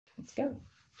Let's go.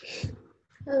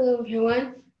 Hello,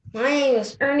 everyone. My name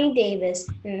is Ernie Davis,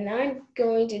 and I'm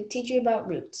going to teach you about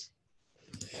roots.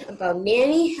 About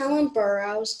Nannie Helen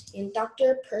Burroughs and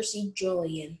Dr. Percy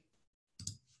Julian.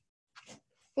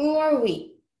 Who are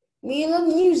we? We love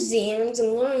museums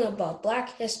and learn about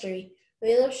Black history.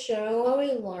 We love sharing what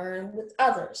we learn with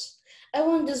others.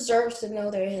 Everyone deserves to know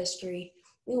their history.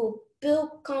 We will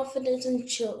build confidence in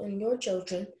your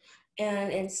children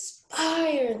and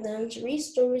inspire them to read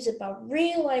stories about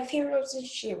real-life heroes and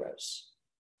sheroes.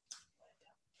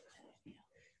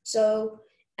 So,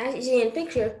 as you see in the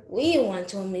picture, we went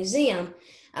to a museum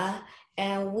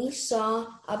and we saw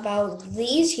about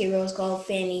these heroes called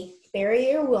Fanny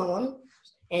Williams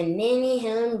and Nannie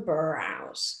Helen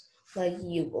Burroughs, like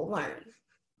you will learn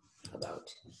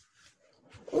about.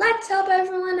 Let's help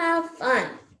everyone have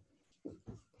fun.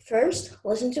 First,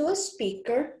 listen to a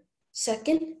speaker.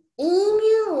 Second,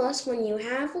 email us when you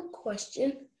have a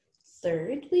question.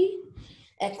 Thirdly,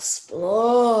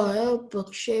 explore a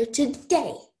bookshare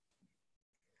today.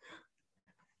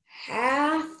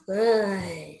 Have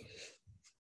fun.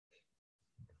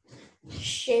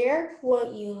 Share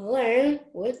what you learn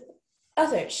with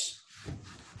others.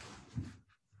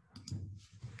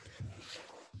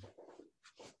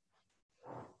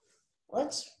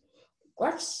 Let's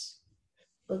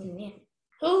look at Nannie.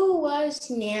 Who was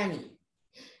Nannie?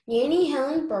 Nannie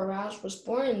Helen Burroughs was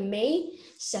born on May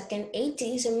 2nd,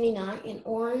 1879 in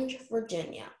Orange,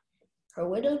 Virginia. Her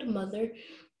widowed mother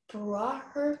brought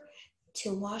her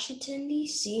to Washington,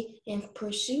 D.C. in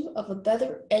pursuit of a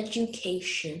better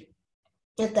education.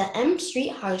 At the M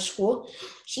Street High School,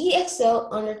 she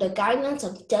excelled under the guidance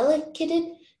of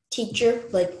dedicated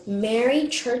teachers like Mary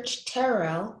Church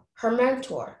Terrell, her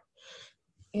mentor.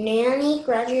 Nannie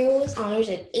graduated with honors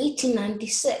in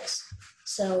 1896,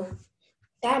 so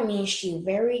that means she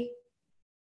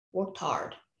worked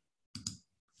hard.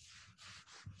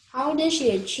 How did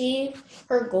she achieve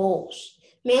her goals?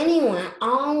 Nannie wanted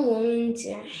all women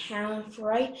to have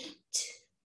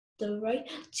the right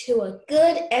to a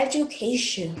good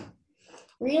education.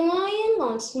 Relying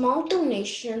on small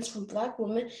donations from Black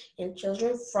women and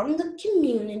children from the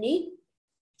community,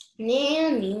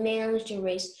 Nannie managed to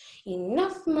raise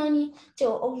enough money to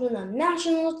open a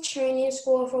national training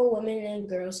school for women and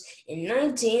girls in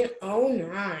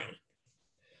 1909.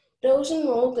 Those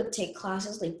enrolled could take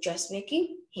classes like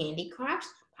dressmaking,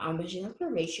 handicrafts, power machine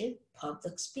operation,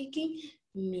 public speaking,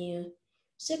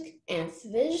 music, and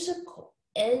physical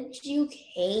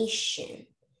education.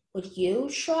 Would you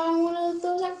try one of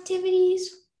those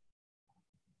activities?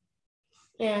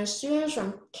 And students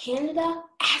from Canada,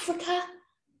 Africa,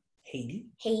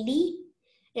 Haiti,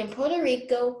 and Puerto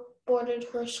Rico boarded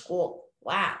her school.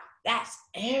 Wow, that's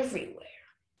everywhere.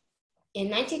 In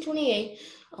 1928,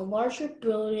 a larger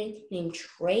building named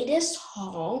Tradice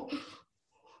Hall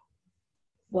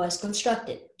was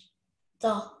constructed.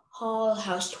 The hall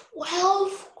housed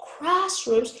 12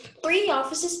 classrooms, 3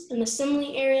 offices, an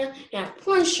assembly area, and a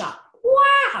print shop.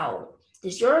 Wow!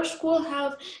 Does your school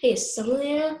have an assembly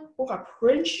area or a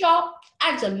print shop?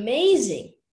 That's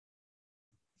amazing!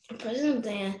 The president of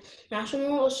the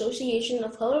National Association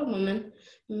of Colored Women,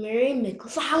 Mary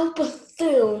McLeod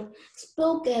Bethune,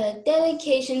 spoke at a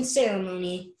dedication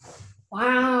ceremony.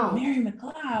 Wow! Mary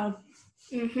McLeod.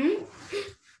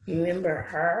 Remember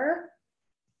her?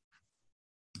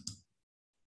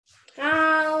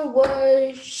 How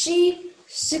was she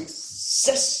successful?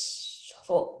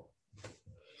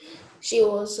 She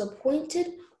was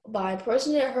appointed by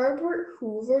President Herbert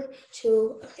Hoover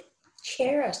to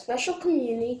chair a special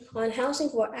committee on housing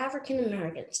for African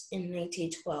Americans in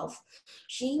 1912.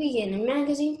 She began a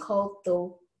magazine called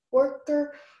The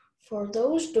Worker for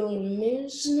those doing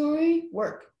missionary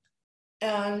work.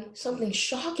 And something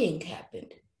shocking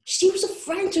happened. She was a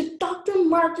friend to Dr.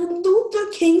 Martin Luther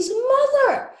King's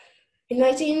mother. In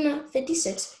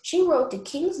 1956, she wrote to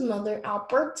King's mother,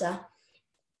 Alberta,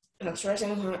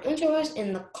 expressing her interest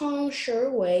in the calm, sure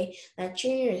way that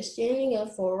Junior is standing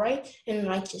up for right and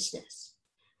righteousness.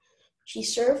 She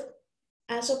served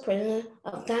as a president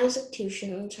of that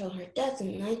institution until her death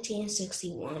in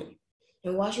 1961.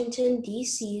 In Washington,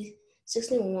 D.C.,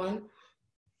 601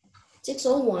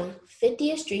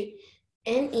 50th Street,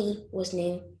 NE was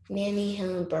named Nannie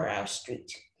Helen Burroughs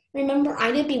Street. Remember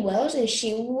Ida B. Wells, and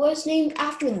she was named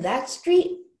after that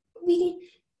street?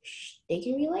 They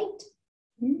can relate.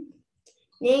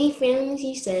 Nannie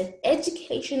family said,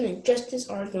 education and justice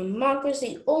are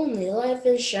democracy's only life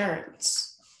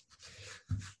insurance.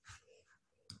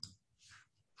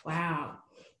 Wow,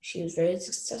 she was very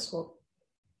successful.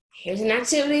 Here's an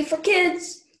activity for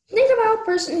kids. Think about a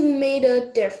person who made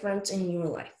a difference in your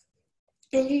life.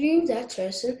 interview that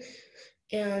person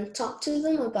and talk to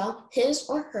them about his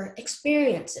or her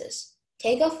experiences.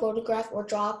 Take a photograph or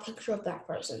draw a picture of that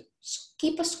person.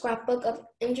 Keep a scrapbook of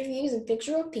interviews and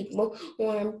pictures of people who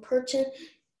are important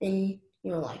in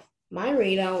your life. My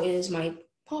readout is my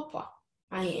papa.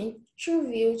 I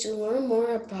interviewed to learn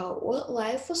more about what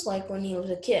life was like when he was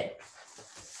a kid.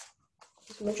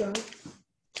 My journal.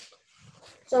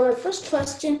 So my first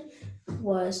question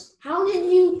was, how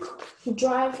did you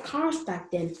drive cars back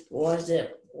then? Was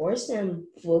it horse and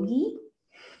buggy?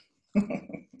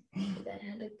 That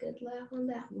had a good laugh on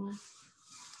that one.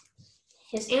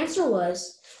 His answer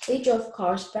was, we drove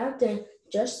cars back then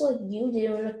just like you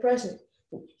do in the present.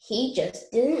 He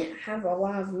just didn't have a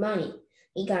lot of money.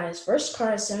 He got his first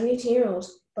car at 72 years old,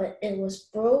 but it was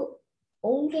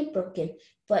old and broken,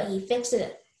 but he fixed it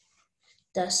up.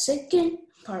 The second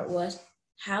part was,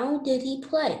 how did he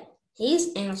play?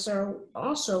 His answer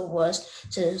also was,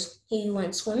 he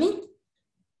went swimming,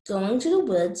 going to the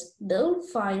woods, build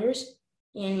fires,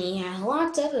 and he had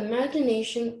lots of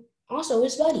imagination, also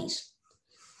his buddies.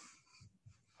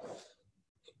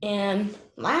 And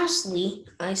lastly,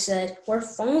 I said, were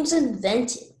phones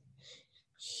invented?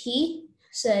 He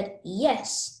said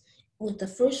yes, with the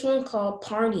first one called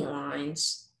Party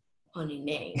Lines. Funny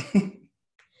name.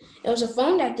 It was a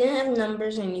phone that didn't have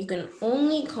numbers and you can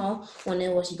only call when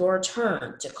it was your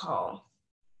turn to call.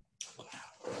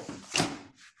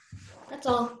 That's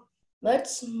all.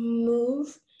 Let's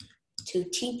move to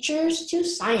teachers to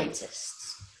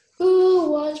scientists. Who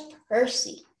was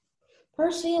Percy?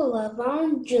 Percy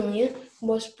LeVon Julian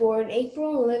was born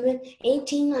April 11,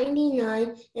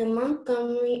 1899 in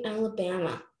Montgomery,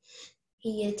 Alabama.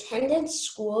 He attended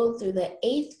school through the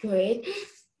 8th grade,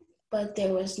 but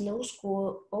there was no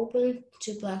school open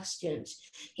to Black students.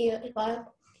 He applied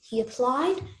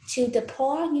to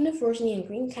DePaul University in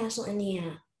Greencastle,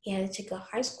 Indiana. He had to take a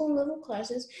high school level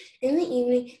classes in the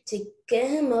evening to get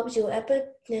him up to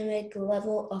academic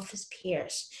level of his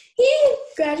peers. He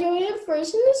graduated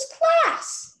first in his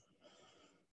class.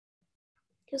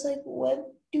 Just like Webb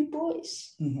Du Bois.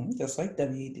 Just like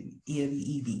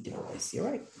W.E.B. Du Bois. You're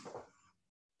right.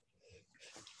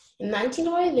 In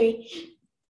 1923,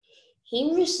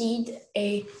 he received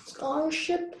a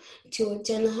scholarship to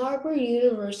attend Harvard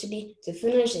University to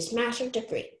finish his master's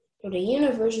degree. But the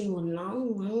university was not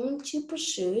willing to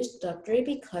pursue his doctorate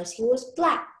because he was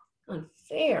Black.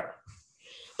 Unfair.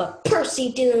 But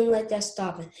Percy didn't let that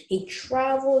stop him. He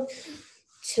traveled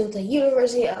to the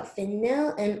University of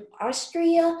Fountaindale in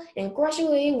Austria and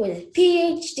graduated with his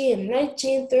PhD in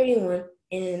 1931.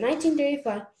 And in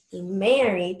 1935, he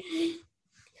married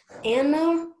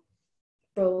Anna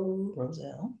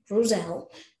Roselle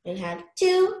and had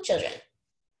 2 children.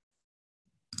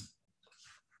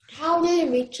 How did he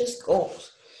reach his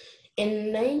goals?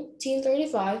 In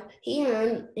 1935, he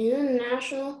earned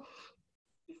international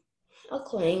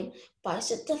acclaim by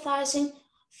synthesizing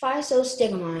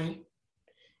physostigmine,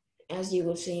 as you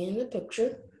will see in the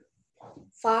picture.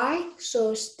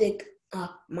 Physostigmine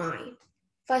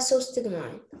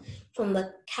from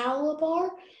the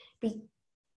calabar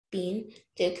bean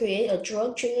to create a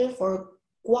drug treatment for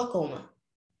glaucoma.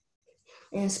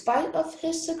 In spite of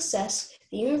his success,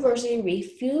 the university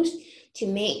refused to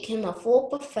make him a full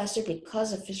professor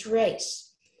because of his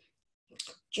race.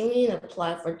 Julian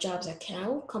applied for jobs at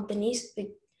chemical companies,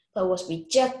 but was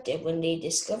rejected when they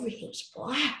discovered he was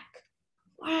Black.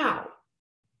 Wow.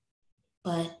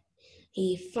 But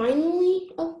he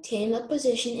finally obtained a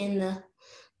position in the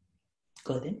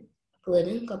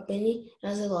Glidden company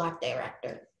as a lab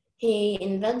director. He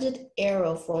invented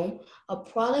aerofoam, a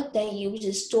product that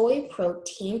uses soy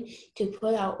protein to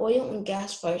put out oil and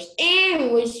gas fires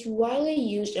and was widely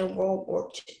used in World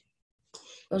War II.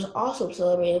 It was also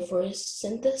celebrated for his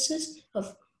synthesis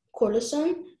of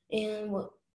cortisone, and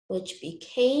which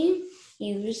became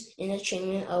used in the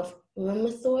treatment of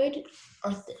rheumatoid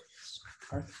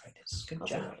arthritis. Good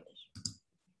job.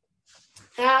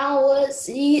 How was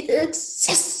he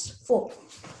successful?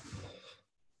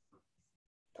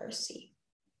 Percy.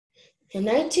 In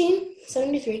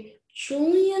 1973,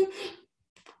 Julian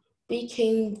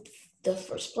became the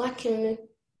first Black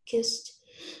chemist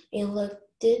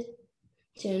elected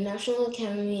to the National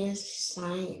Academy of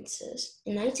Sciences.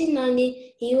 In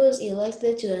 1990, he was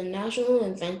elected to the National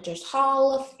Inventors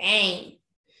Hall of Fame.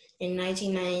 In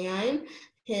 1999,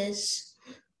 his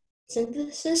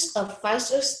synthesis of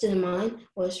physostigmine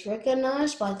was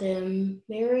recognized by the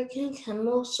American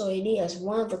Chemical Society as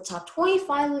one of the top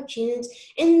 25 achievements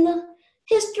in the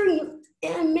history of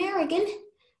American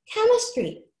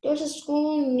chemistry. There's a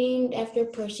school named after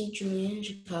Percy Julian in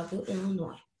Chicago,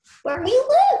 Illinois, where we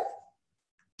live.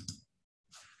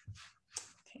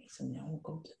 So now we'll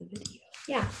go to the video.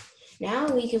 Yeah.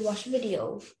 Now we can watch the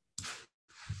video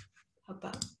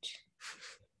about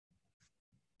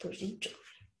Percy Julian.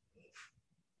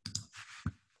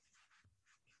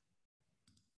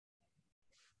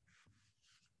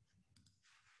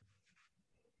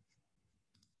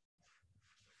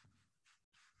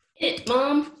 It,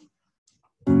 Mom.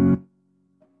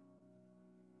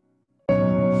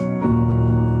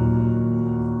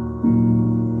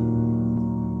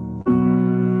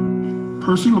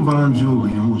 Percy LaVon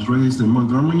Julian was raised in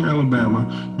Montgomery,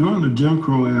 Alabama during the Jim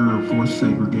Crow era of forced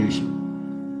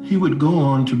segregation. He would go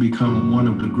on to become one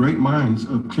of the great minds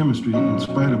of chemistry in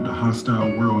spite of the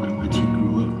hostile world in which he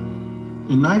grew up.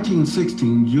 In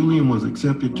 1916, Julian was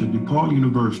accepted to DePaul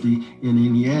University in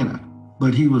Indiana,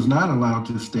 but he was not allowed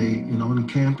to stay in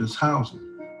on-campus housing.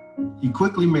 He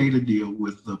quickly made a deal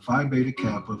with the Phi Beta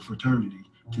Kappa fraternity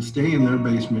to stay in their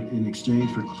basement in exchange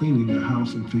for cleaning the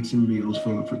house and fixing meals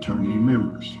for the fraternity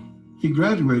members. He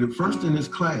graduated first in his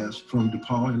class from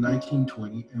DePaul in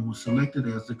 1920 and was selected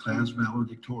as the class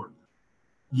valedictorian.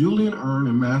 Julian earned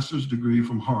a master's degree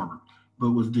from Harvard,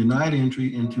 but was denied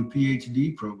entry into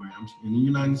PhD programs in the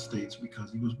United States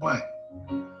because he was Black.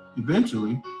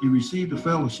 Eventually, he received a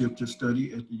fellowship to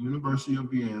study at the University of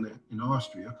Vienna in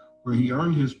Austria, where he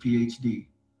earned his PhD.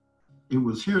 It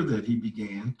was here that he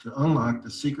began to unlock the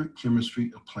secret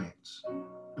chemistry of plants.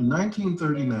 In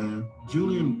 1939,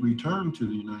 Julian returned to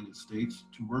the United States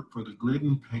to work for the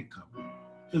Glidden Paint Company.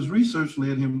 His research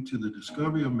led him to the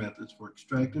discovery of methods for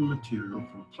extracting material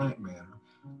from plant matter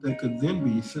that could then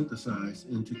be synthesized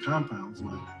into compounds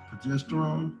like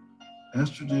progesterone,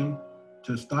 estrogen,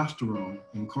 testosterone,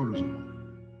 and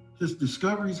cortisol. His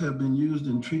discoveries have been used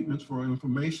in treatments for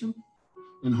inflammation,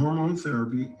 in hormone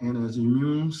therapy, and as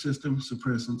immune system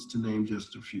suppressants, to name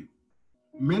just a few.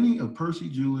 Many of Percy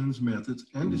Julian's methods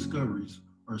and discoveries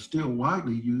are still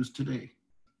widely used today.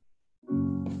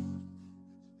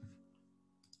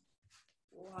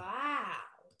 Wow.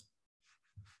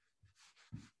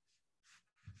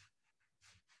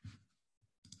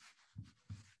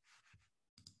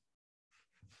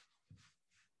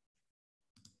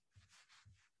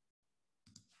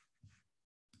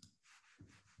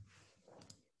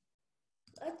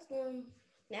 Let's learn.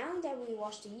 Now that we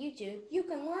watched the YouTube, you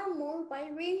can learn more by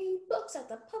reading books at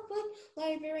the public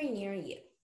library near you.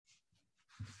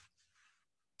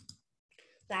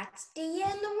 That's the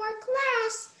end of our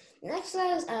class. Next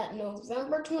class at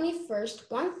November 21st,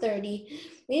 1:30,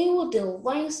 we will do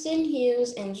Langston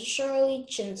Hughes and Shirley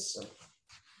Chinson.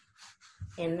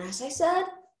 And as I said,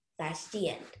 that's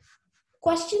the end.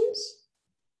 Questions?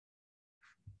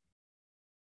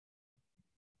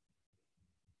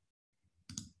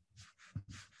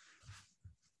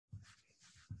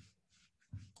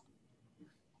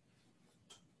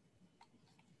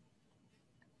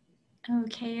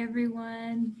 Okay,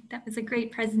 everyone. That was a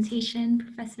great presentation,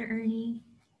 Professor Ernie.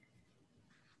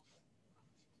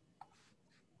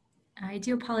 I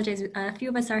do apologize. A few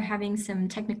of us are having some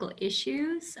technical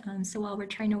issues. So while we're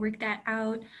trying to work that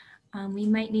out, we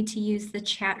might need to use the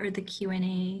chat or the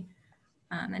Q&A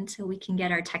until we can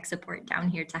get our tech support down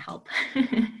here to help.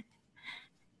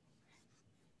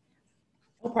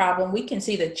 No problem. We can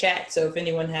see the chat. So if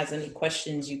anyone has any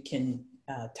questions, you can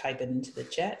type it into the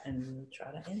chat and we'll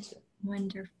try to answer.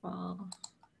 Wonderful.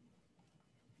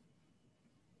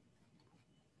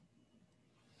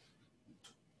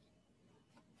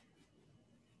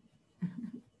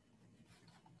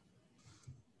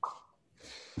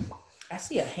 I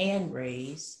see a hand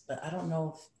raised, but I don't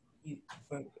know if you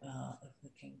if we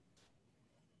can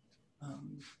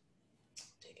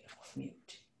take it off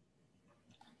mute.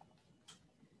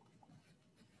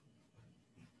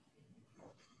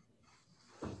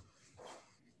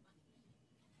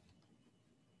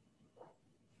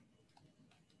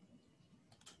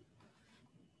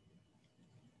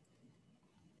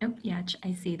 Oh, yeah,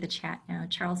 I see the chat now.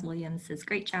 Charles Williams says,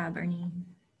 great job, Ernie.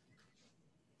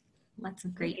 Lots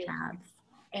of great jobs.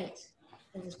 It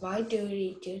is my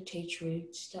duty to teach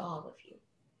roots to all of you.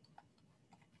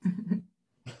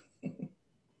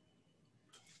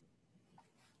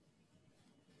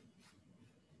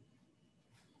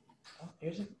 Oh,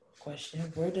 here's a question.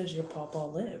 Where does your papa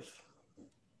live?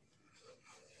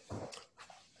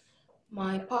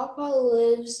 My papa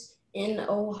lives in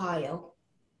Ohio.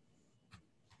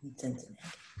 In Cincinnati.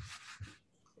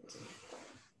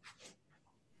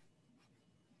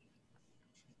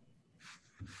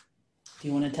 Do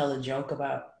you want to tell a joke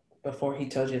about before he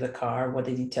told you the car? What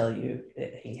did he tell you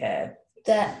that he had?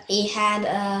 That he had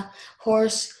a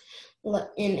horse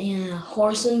in a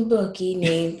horse and buggy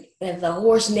named with a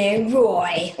horse named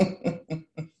Roy.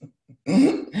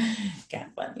 Kind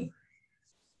of funny.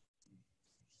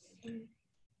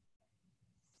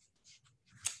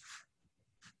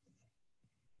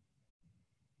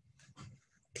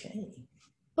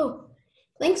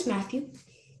 Matthew.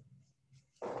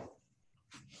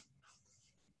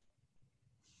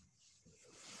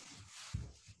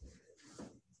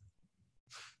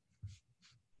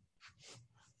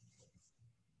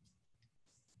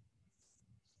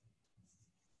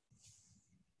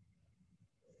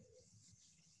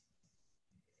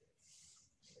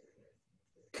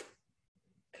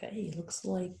 Okay, looks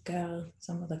like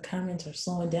some of the comments are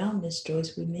slowing down, Miss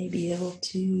Joyce. We may be able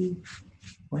to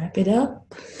wrap it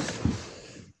up.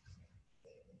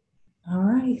 All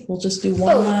right, we'll just do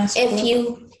one last. If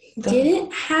you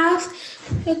didn't have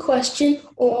a question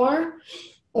or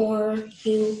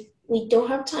we don't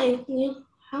have time,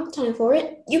 for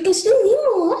it, you can still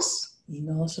email us.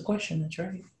 Email us a question, that's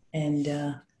right. And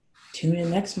tune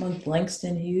in next month,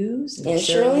 Langston Hughes and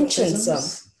Shirley Chisholm.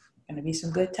 Gonna be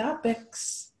some good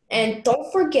topics. And don't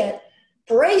forget,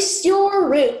 brace your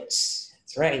roots.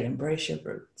 That's right, embrace your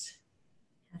roots.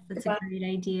 That's a great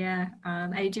idea.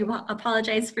 I do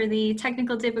apologize for the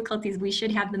technical difficulties. We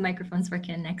should have the microphones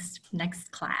working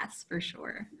next class for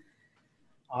sure.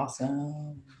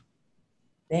 Awesome.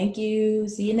 Thank you.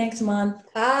 See you next month.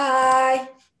 Bye.